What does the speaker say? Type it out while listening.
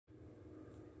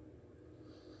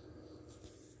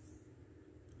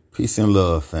Peace and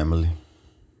love, family.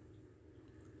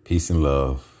 Peace and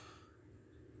love.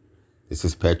 This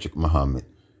is Patrick Muhammad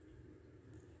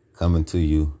coming to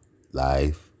you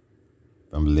live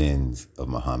from Lens of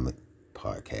Muhammad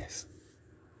podcast.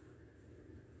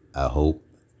 I hope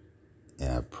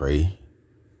and I pray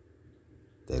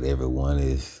that everyone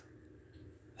is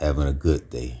having a good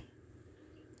day,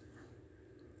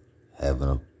 having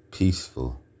a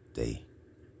peaceful day,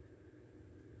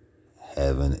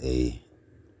 having a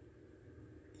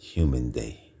human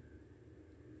day.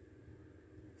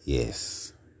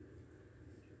 Yes.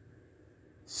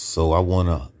 So I want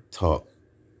to talk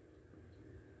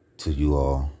to you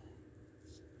all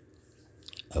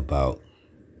about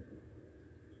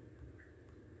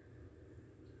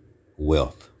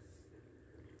wealth.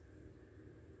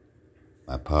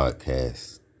 My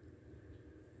podcast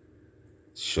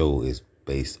show is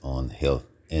based on health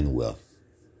and wealth.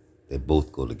 They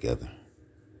both go together.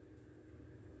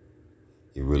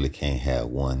 You really can't have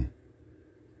one.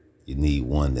 You need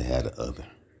one to have the other.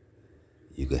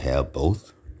 You could have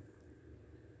both,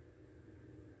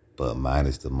 but mine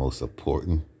is the most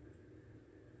important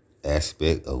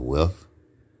aspect of wealth.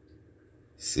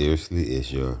 Seriously,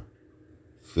 is your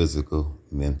physical,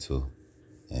 mental,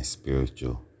 and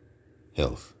spiritual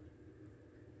health.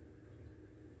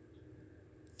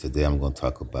 Today I'm going to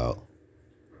talk about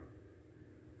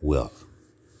wealth.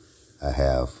 I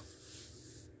have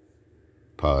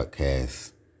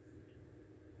podcast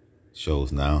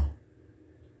shows now,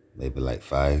 maybe like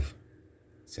 5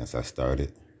 since I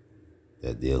started,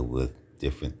 that deal with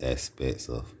different aspects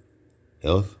of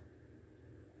health.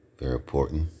 Very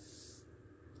important.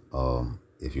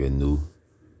 If you're new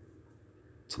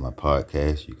to my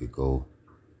podcast, you could go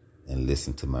and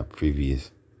listen to my previous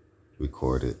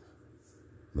recorded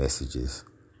messages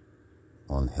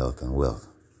on health and wealth.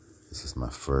 This is my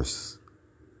first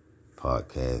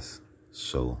podcast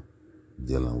show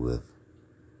dealing with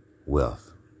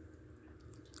wealth.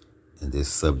 And this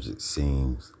subject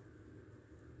seems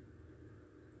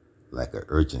like an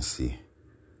urgency.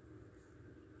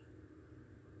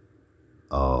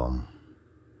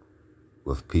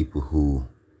 With people who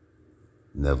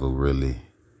never really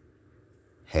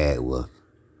had wealth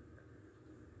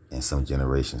in some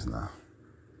generations now.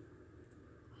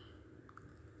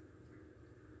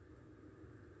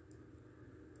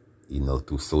 You know,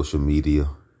 through social media,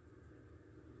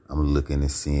 I'm looking and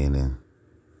seeing and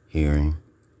hearing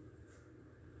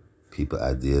people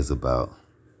ideas about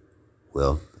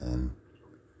wealth and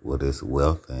what is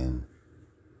wealth and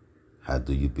how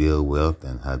do you build wealth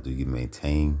and how do you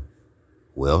maintain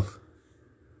wealth.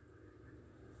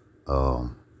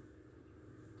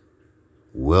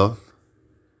 Wealth,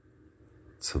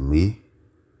 to me,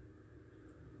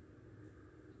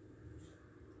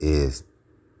 is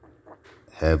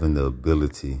having the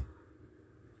ability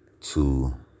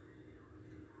to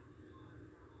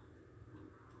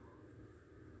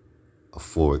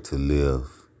afford to live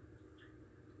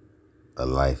a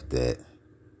life that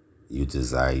you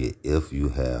desire if you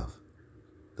have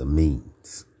the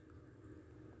means.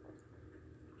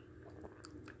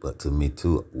 But to me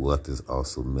too, wealth is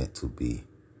also meant to be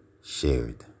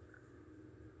shared.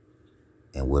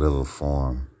 In whatever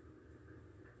form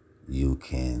you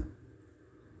can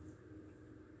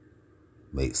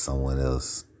make someone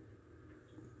else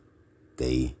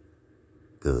day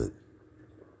good.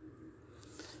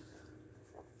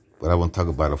 But I want to talk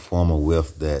about a form of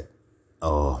wealth that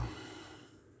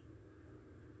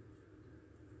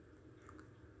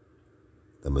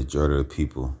the majority of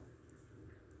people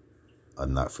are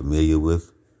not familiar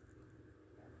with.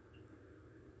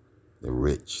 The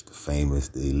rich, the famous,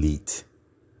 the elite,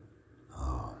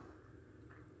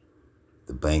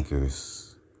 the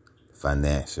bankers, the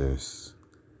financiers,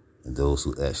 and those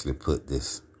who actually put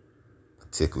this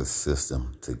particular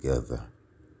system together.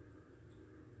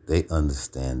 They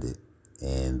understand it,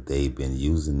 and they've been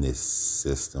using this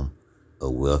system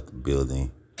of wealth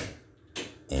building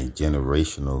and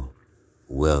generational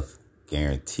wealth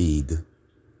guaranteed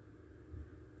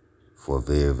for a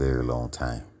very, very long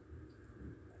time.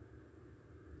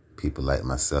 People like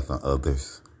myself and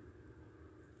others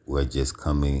were just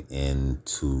coming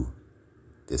into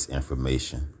this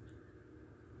information.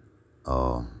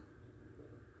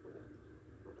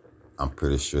 I'm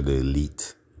pretty sure the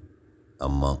elite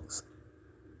amongst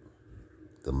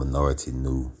the minority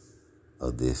knew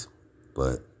of this,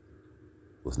 but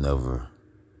was never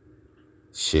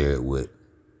shared with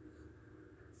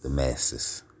the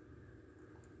masses.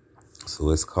 So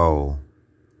it's called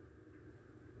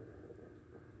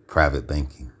private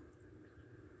banking.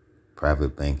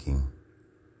 Private banking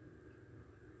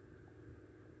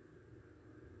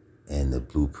and the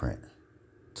blueprint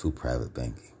to private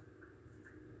banking.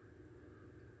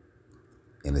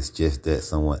 And it's just that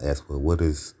someone asked, well, what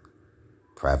is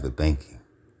private banking?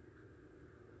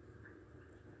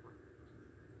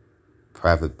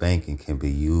 Private banking can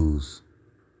be used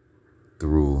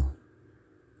through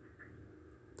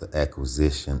the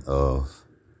acquisition of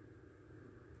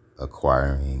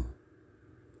acquiring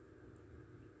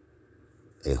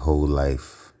a whole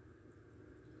life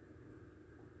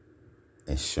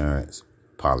insurance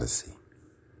policy.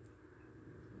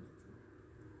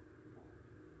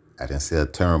 I didn't say a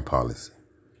term policy.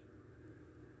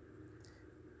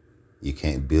 You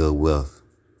can't build wealth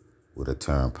with a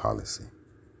term policy.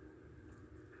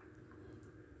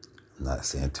 I'm not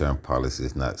saying term policy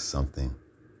is not something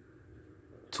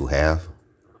to have.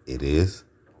 It is.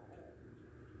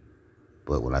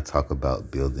 But when I talk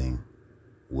about building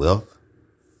wealth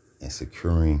and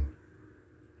securing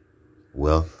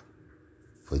wealth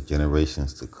for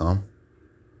generations to come,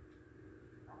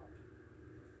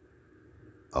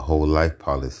 a whole life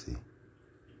policy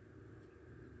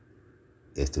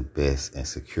is the best and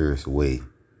securest way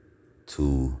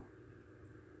to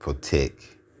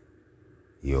protect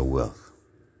your wealth.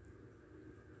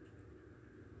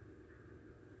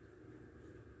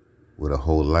 With a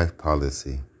whole life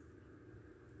policy,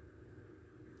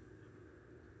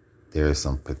 there are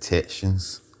some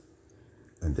protections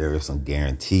and there are some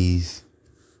guarantees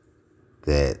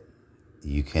that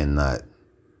you cannot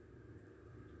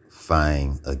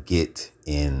find or get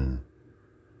in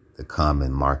the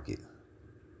common market,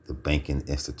 the banking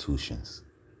institutions.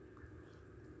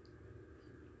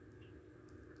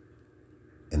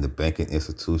 In the banking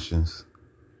institutions,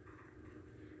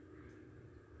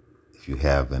 if you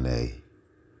have a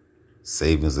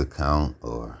savings account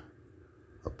or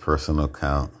a personal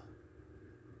account,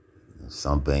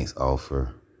 some banks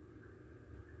offer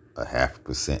a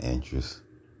 0.5% interest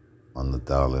on the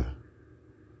dollar.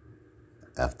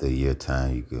 After a year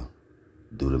time, you can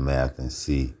do the math and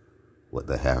see what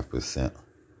the 0.5%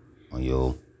 on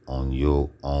your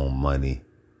own money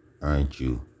earned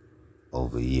you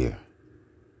over a year.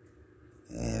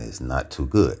 And it's not too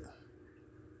good,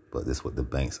 but this is what the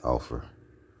banks offer.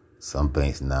 Some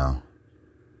banks now,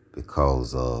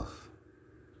 because of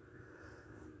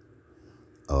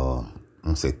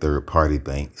I'm say third-party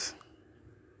banks,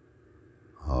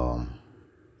 are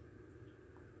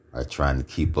trying to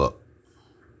keep up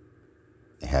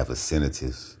and have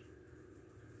incentives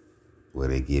where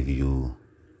they give you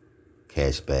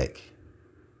cash back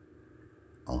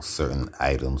on certain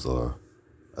items or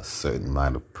a certain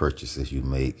amount of purchases you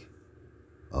make,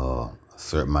 a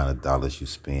certain amount of dollars you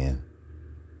spend.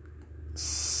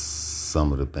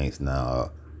 Some of the banks now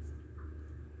are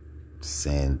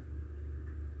saying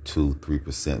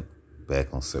 2-3%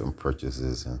 back on certain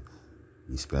purchases, and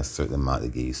you spend a certain amount, they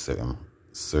give you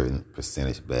certain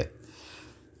percentage back.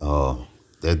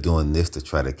 They're doing this to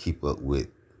try to keep up with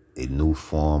a new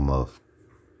form of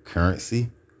currency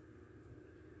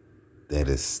that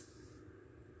is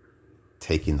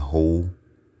taking hold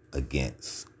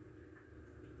against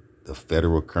the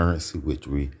federal currency, which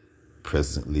we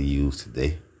presently use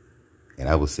today. And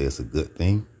I would say it's a good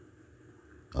thing.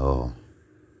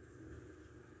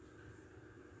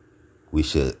 We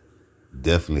should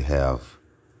definitely have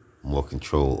more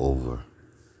control over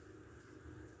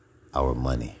our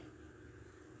money,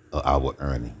 or our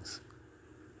earnings.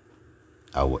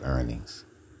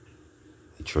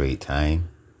 We trade time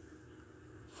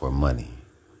for money,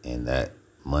 and that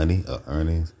money or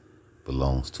earnings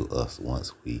belongs to us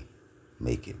once we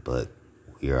make it. But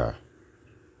we are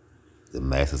the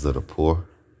masses of the poor,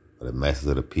 or the masses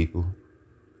of the people,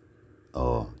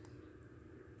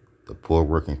 the poor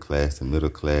working class, the middle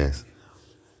class,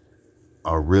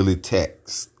 are really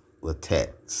taxed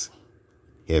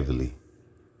heavily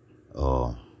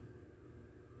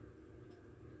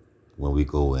when we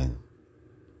go and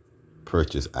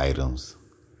purchase items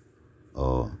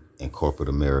in corporate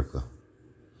America.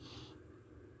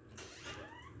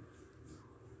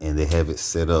 And they have it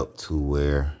set up to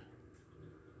where,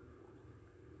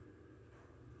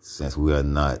 since we are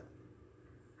not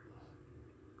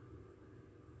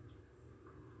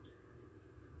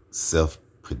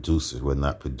self-producers, we're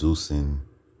not producing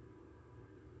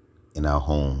in our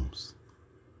homes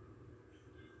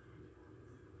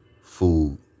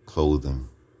food, clothing,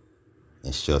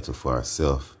 and shelter for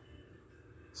ourselves.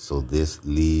 So this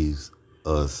leaves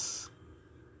us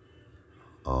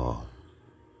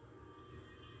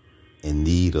in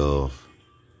need of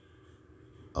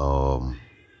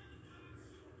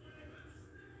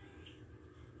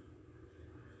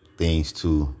things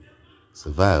to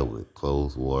survive with: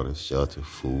 clothes, water, shelter,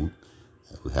 food,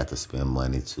 We have to spend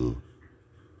money to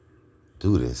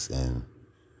do this, and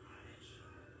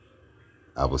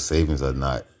our savings are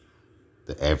not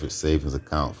the average savings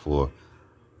account for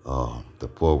the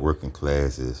poor working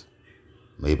class is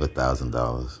maybe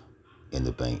 $1,000 in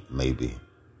the bank, maybe,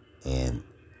 and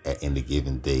at any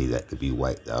given day that could be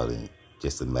wiped out in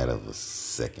just a matter of a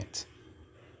second.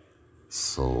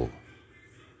 So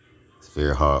it's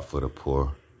very hard for the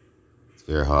poor. It's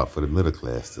very hard for the middle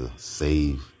class to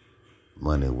save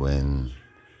money. When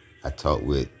I talk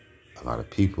with a lot of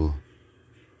people,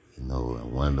 and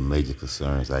one of the major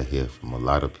concerns I hear from a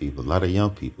lot of people, a lot of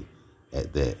young people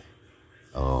at that,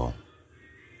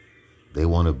 they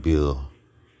want to build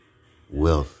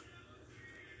wealth,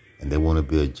 and they want to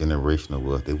build generational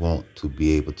wealth. They want to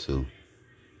be able to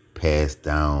pass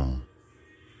down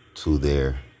to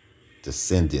their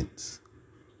descendants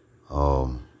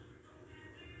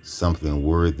something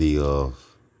worthy of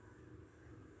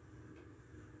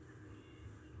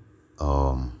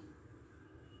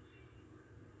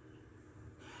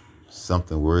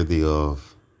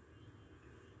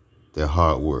their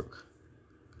hard work,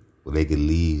 where they could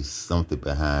leave something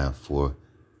behind for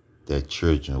their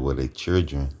children, where their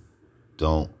children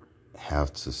don't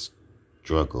have to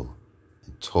struggle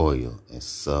and toil and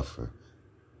suffer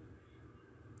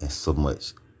and so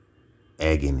much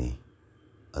agony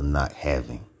of not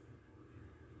having.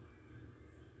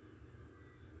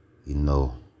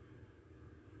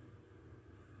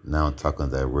 Now I'm talking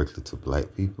directly to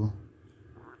black people,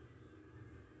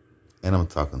 and I'm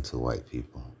talking to white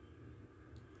people.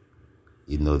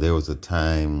 There was a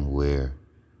time where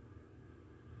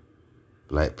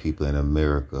black people in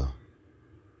America,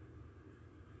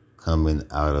 coming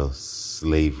out of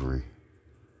slavery,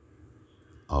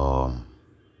 around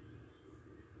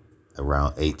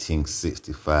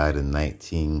 1865 to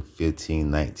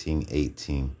 1915,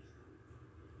 1918,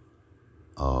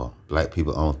 black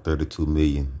people owned 32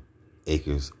 million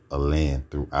acres of land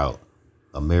throughout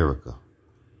America.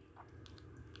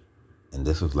 And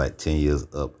this was like 10 years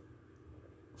up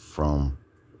from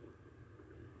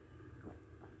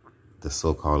the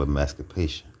so-called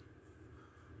emancipation.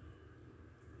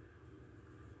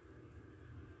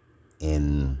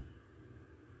 And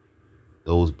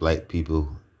those black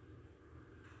people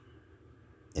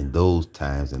in those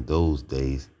times, in those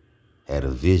days, had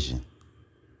a vision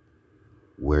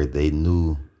where they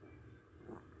knew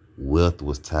wealth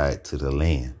was tied to the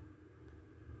land.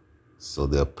 So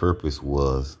their purpose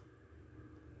was,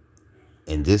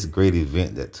 in this great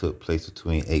event that took place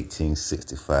between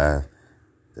 1865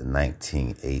 to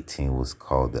 1918, was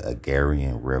called the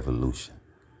Agrarian Revolution.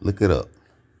 Look it up.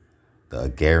 The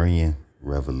Agrarian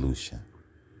Revolution.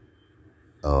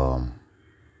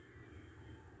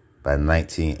 By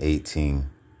 1918,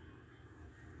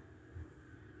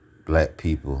 black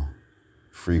people,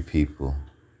 free people,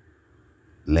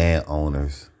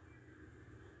 landowners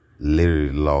literally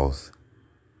lost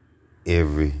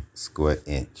every square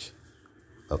inch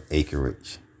of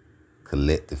acreage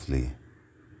collectively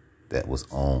that was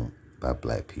owned by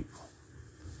black people.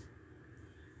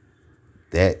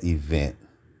 That event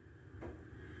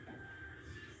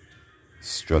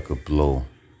struck a blow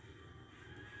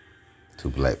to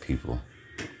black people.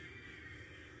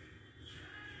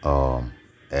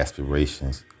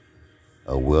 Aspirations,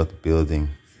 a wealth building,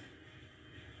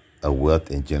 a wealth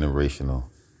and generational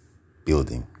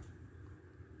building.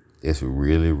 It's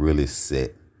really, really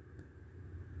set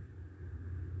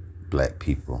black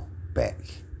people back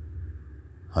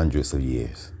hundreds of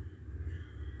years,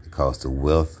 because the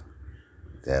wealth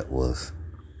that was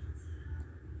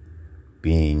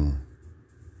being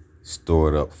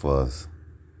stored up for us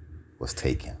was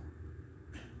taken.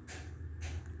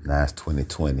 Now it's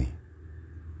 2020.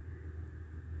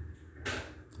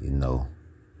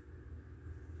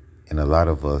 And a lot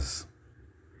of us,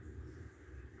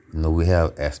 we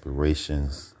have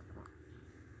aspirations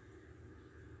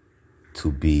to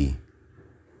be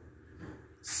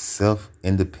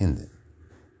self-independent.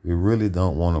 We really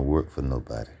don't want to work for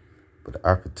nobody, but the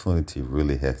opportunity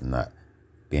really has not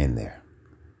been there.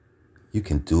 You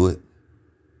can do it.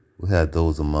 We have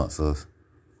those amongst us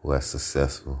who are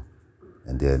successful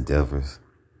in their endeavors,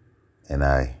 and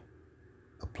I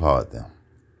applaud them.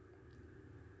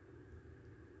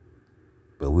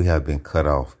 But we have been cut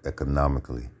off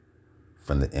economically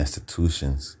from the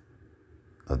institutions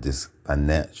of this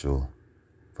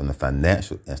from the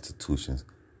financial institutions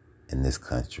in this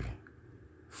country,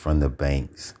 from the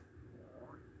banks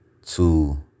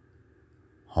to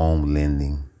home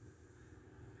lending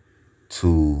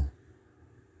to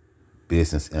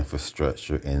business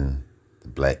infrastructure in the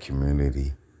black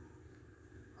community.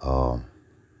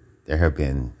 There have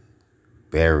been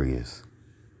barriers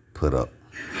put up.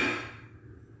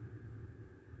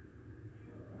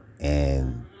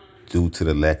 And due to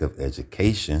the lack of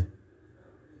education,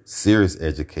 serious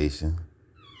education,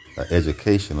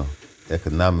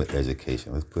 economic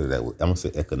education, let's put it that way. I'm going to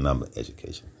say economic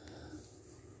education.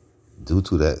 Due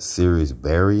to that serious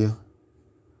barrier,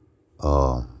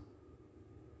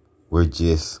 we're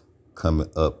just coming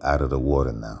up out of the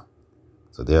water now.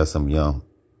 So there are some young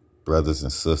brothers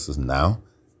and sisters now,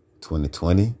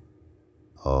 2020,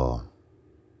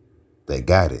 they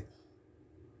got it.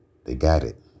 They got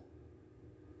it.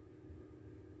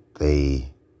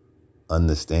 They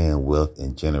understand wealth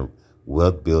and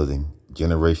wealth building,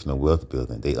 generational wealth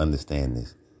building. They understand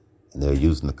this, and they're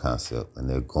using the concept, and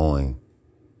they're going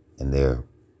and they're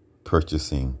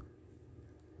purchasing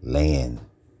land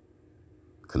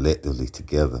collectively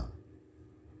together.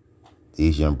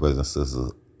 These young brothers and sisters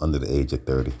are under the age of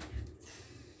 30,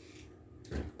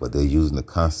 but they're using the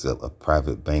concept of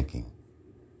private banking,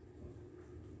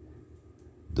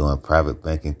 doing private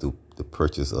banking through the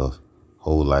purchase of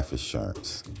whole life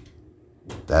insurance.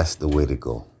 That's the way to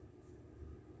go.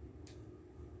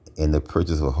 In the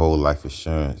purchase of whole life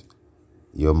insurance,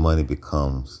 your money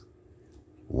becomes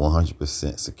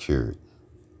 100% secured.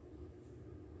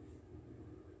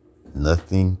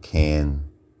 Nothing can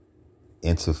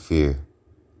interfere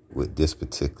with this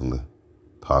particular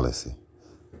policy.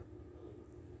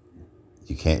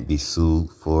 You can't be sued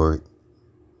for it.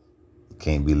 You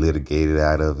can't be litigated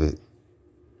out of it.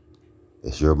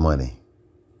 It's your money.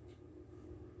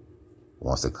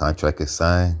 Once the contract is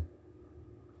signed,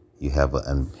 you have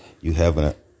an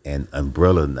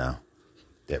umbrella now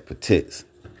that protects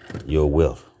your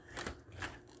wealth.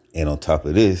 And on top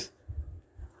of this,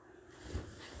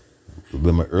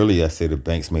 remember earlier I said the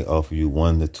banks may offer you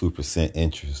 1% to 2%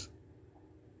 interest.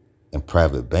 In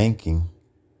private banking,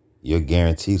 you're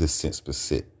guaranteed a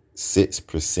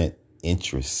 6%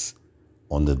 interest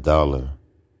on the dollar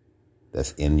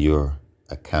that's in your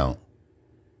account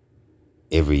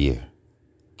every year.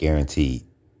 Guaranteed.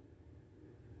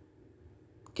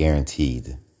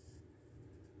 Guaranteed.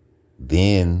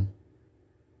 Then,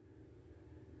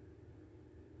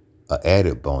 an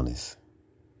added bonus.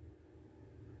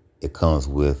 It comes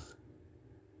with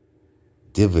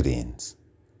dividends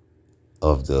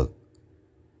of the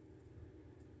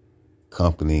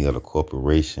company or the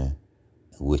corporation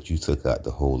in which you took out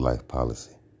the whole life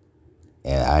policy.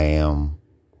 And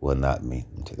not me,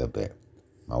 let me take that back.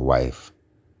 My wife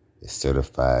is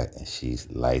certified and she's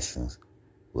licensed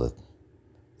with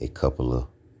a couple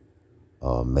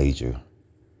of major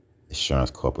insurance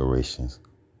corporations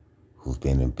who've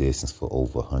been in business for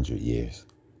over 100 years.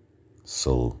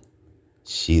 So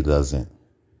she doesn't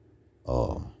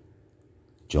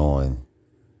join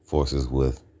forces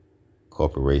with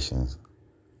corporations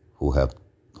who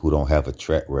don't have a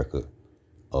track record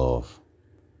of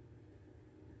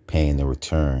paying the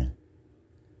return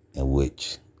in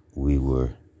which we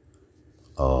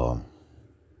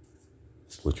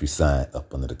signed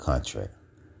up under the contract.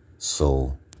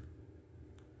 So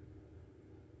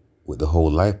with the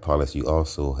whole life policy, you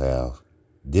also have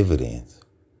dividends.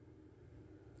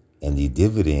 And the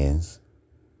dividends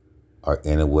are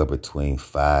anywhere between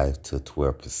 5 to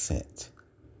 12%.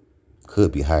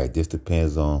 Could be higher. This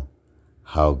depends on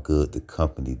how good the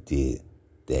company did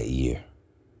that year.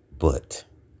 But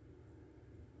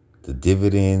the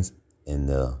dividends and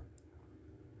the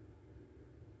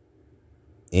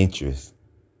interest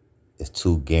is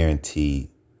two guaranteed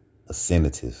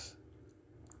incentives.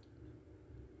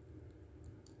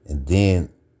 And then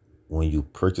when you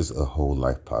purchase a whole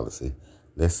life policy,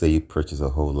 let's say you purchase a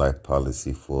whole life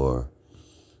policy for,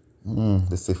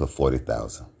 let's say for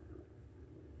 $40,000.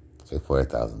 Say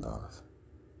 $40,000.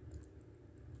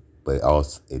 But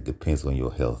it depends on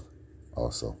your health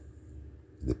also.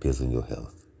 It depends on your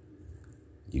health.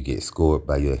 You get scored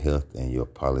by your health and your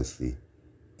policy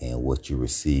and what you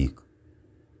receive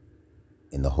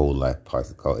in the whole life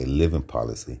policy, called a living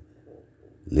policy,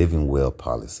 living well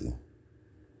policy.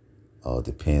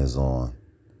 Depends on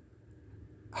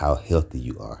how healthy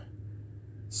you are.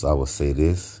 So I will say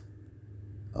this,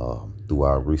 through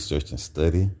our research and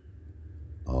study,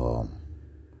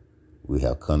 we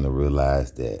have come to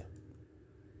realize that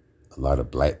a lot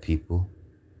of black people,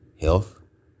 health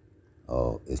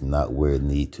is not where it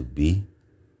needs to be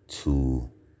to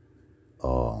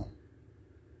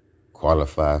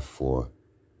qualify for.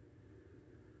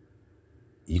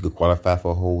 You could qualify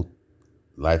for a whole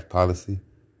life policy,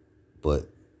 but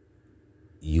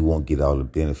you won't get all the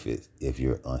benefits if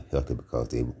you're unhealthy, because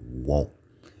they won't.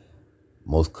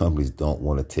 Most companies don't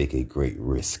want to take a great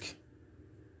risk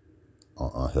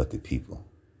on unhealthy people.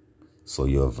 So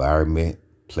your environment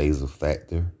plays a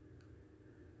factor.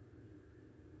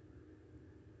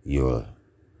 Your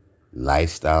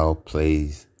lifestyle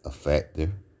plays a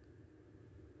factor,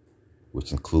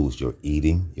 which includes your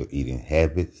eating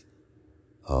habits,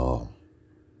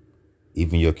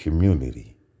 even your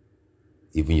community,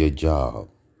 even your job.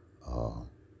 All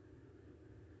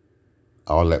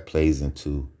that plays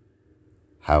into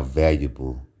how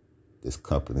valuable this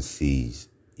company sees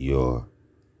your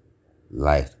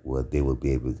life, where they will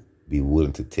be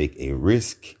willing to take a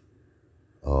risk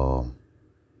to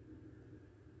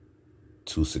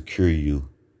secure you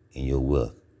in your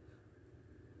wealth.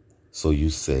 So you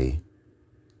say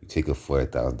you take a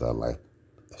 $40,000 life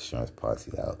insurance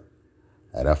policy out.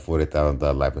 At that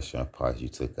 $40,000 life insurance policy you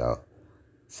took out,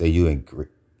 say you in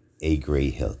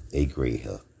A-grade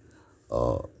health,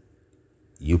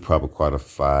 you probably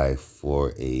qualify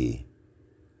for a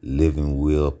living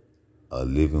will,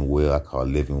 I call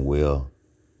living will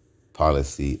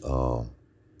policy,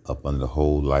 up under the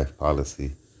whole life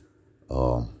policy.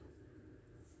 I'm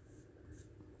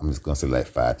just gonna say like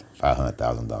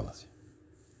 $500,000.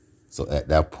 So at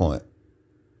that point,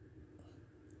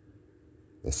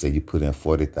 let's say you put in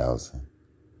 $40,000.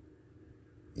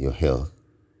 Your health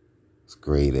is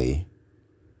grade A.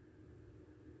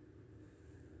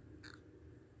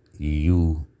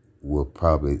 You will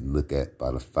probably look at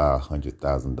about a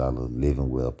 $500,000 living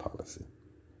well policy.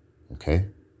 Okay?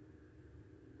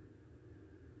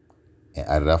 And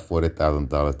out of that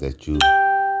 $40,000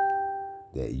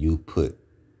 that you put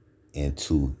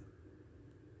into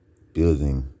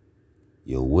building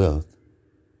your wealth,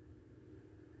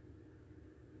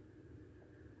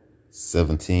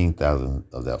 17,000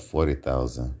 of that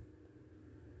 40,000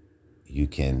 you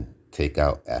can take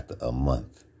out after a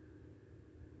month.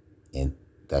 And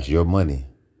that's your money.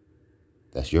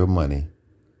 That's your money.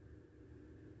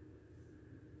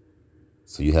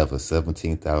 So you have a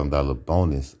 $17,000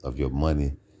 bonus of your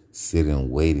money sitting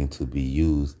waiting to be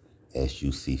used as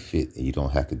you see fit. And you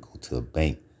don't have to go to a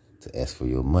bank to ask for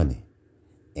your money.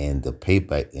 And the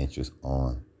payback interest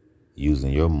on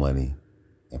using your money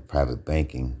in private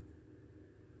banking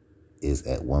is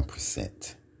at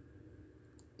 1%.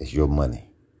 It's your money.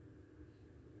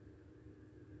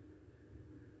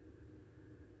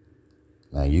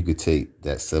 Now you could take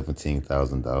that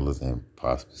 $17,000 and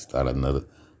possibly start a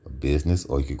business,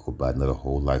 or you could go buy another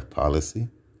whole life policy.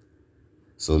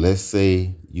 So let's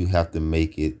say you have to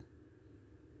make it,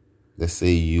 let's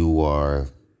say you are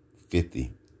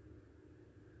 50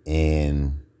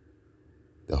 and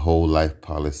the whole life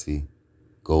policy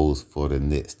goes for the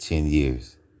next 10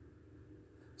 years.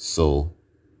 So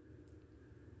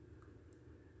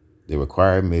the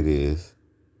requirement is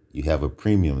you have a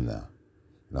premium now.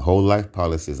 And the whole life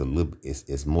policy is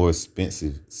it's more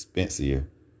expensive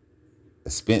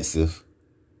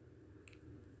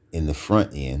in the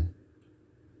front end.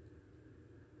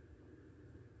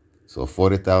 So a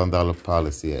 $40,000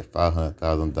 policy at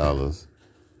 $500,000,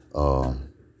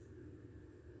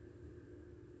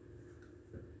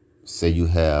 say you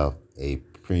have a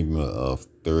premium of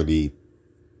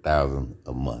 $30,000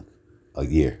 a month, a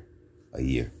year,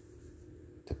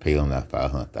 to pay on that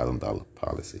 $500,000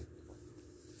 policy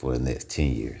for the next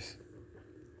 10 years.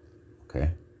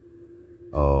 Okay.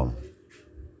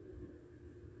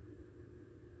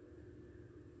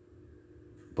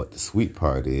 But the sweet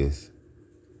part is,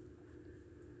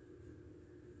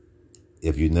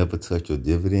 if you never touch your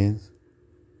dividends,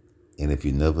 and if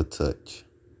you never touch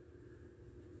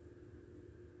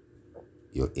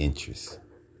your interest,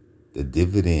 the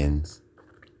dividends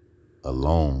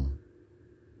alone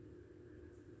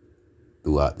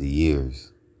throughout the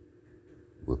years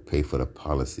will pay for the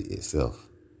policy itself.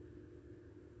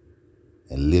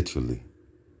 And literally,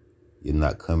 you're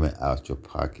not coming out your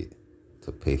pocket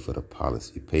to pay for the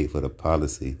policy. You pay for the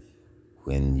policy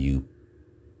when you,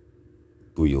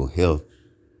 through your health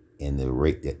and the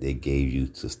rate that they gave you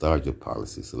to start your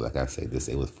policy. So like I said, this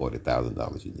it was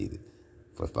 $40,000 you needed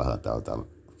for $500,000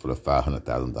 for the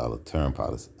 $500,000 term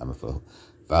policy. I mean, for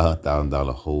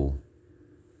 $500,000 whole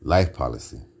life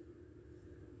policy.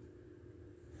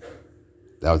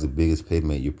 That was the biggest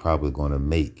payment you're probably going to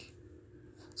make.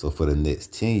 So for the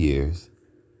next 10 years,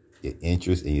 your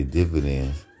interest and your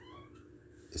dividends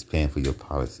is paying for your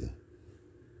policy.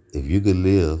 If you could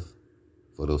live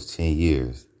for those 10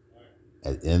 years,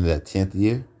 at the end of that 10th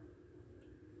year,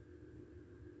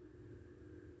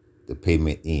 the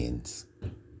payment ends.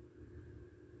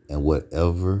 And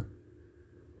whatever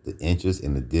the interest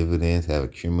and the dividends have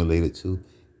accumulated to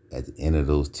at the end of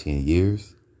those 10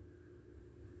 years,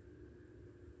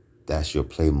 that's your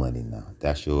play money now.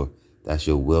 That's your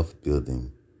wealth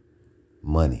building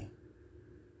money.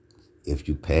 if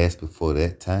you pass before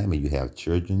that time and you have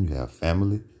children, you have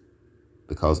family,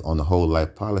 because on the whole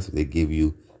life policy, they give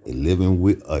you a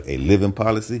living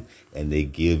policy and they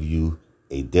give you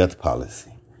a death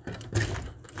policy.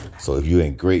 So if you're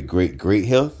in great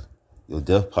health, your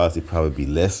death policy probably be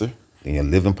lesser than your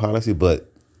living policy.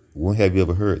 But when have you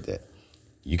ever heard that?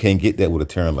 You can't get that with a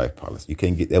term life policy. You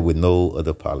can't get that with no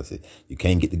other policy. You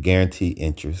can't get the guaranteed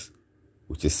interest,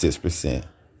 which is 6%.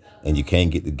 And you can't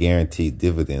get the guaranteed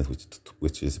dividends,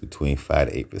 which is between 5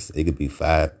 to 8%. It could be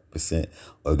 5%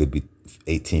 or it could be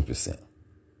 18%.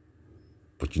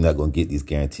 But you're not going to get these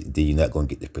guaranteed. Then you're not going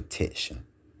to get the protection.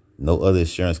 No other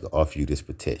insurance can offer you this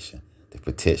protection. The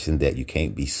protection that you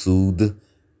can't be sued.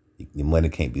 Your money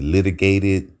can't be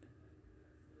litigated.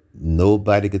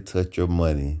 Nobody could touch your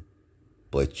money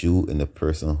but you and the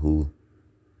person who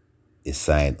is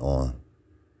signed on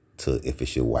to, if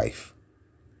it's your wife.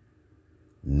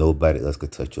 Nobody else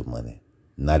could touch your money.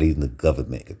 Not even the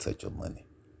government could touch your money.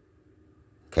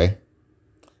 Okay?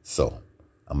 So,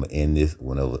 I'm going to end this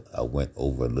whenever I went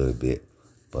over a little bit.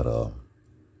 But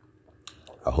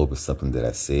I hope it's something that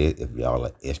I said. If y'all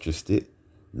are interested.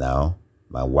 Now,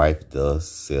 my wife does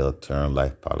sell term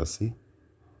life policy.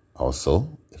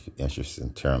 Also, if you're interested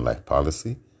in term life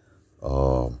policy,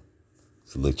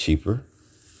 it's a little cheaper.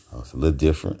 It's a little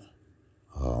different.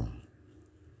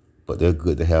 But they're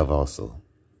good to have also.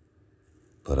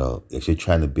 But if you're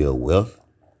trying to build wealth,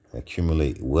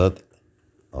 accumulate wealth,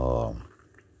 and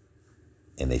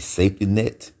a safety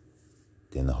net,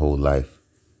 then the whole life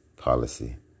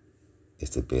policy is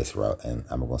the best route. And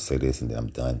I'm going to say this and then I'm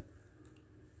done.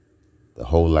 The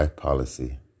whole life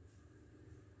policy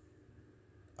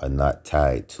are not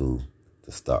tied to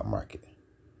the stock market.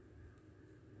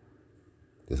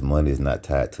 This money is not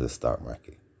tied to the stock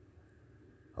market.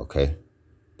 Okay?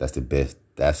 That's the best.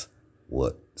 That's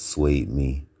what swayed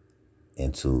me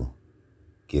into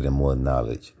getting more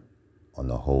knowledge on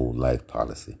the whole life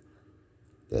policy.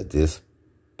 That this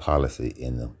policy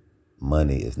in the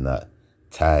money is not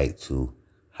tied to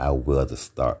how well the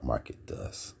stock market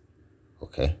does.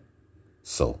 Okay?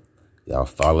 So, y'all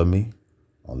follow me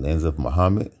on Lens of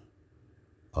Muhammad.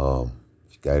 If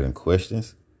you got any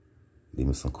questions, leave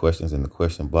me some questions in the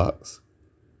question box.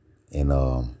 And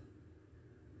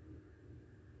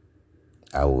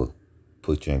I will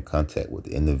put you in contact with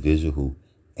the individual who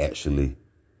actually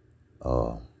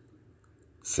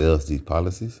sells these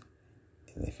policies.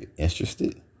 And if you're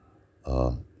interested,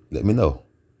 let me know.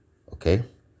 Okay?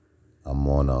 I'm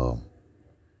on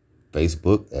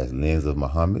Facebook as Lens of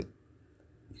Muhammad.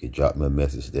 You can drop me a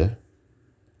message there.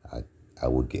 I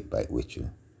will get back with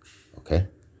you. Okay?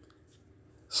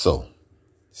 So,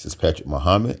 this is Patrick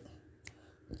Muhammad.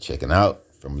 Checking out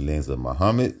from Lens of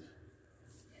Muhammad.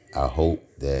 I hope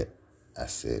that I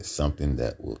said something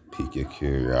that will pique your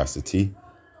curiosity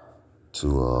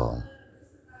to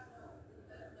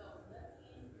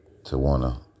want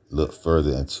to look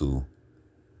further into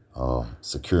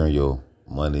securing your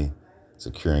money,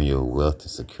 securing your wealth,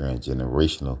 and securing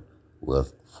generational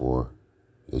wealth for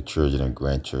your children and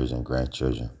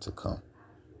grandchildren to come.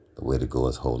 The way to go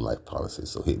is whole life policy.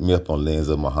 So hit me up on Lens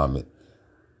of Muhammad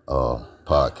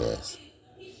podcast.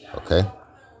 Okay?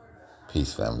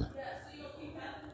 Peace, family.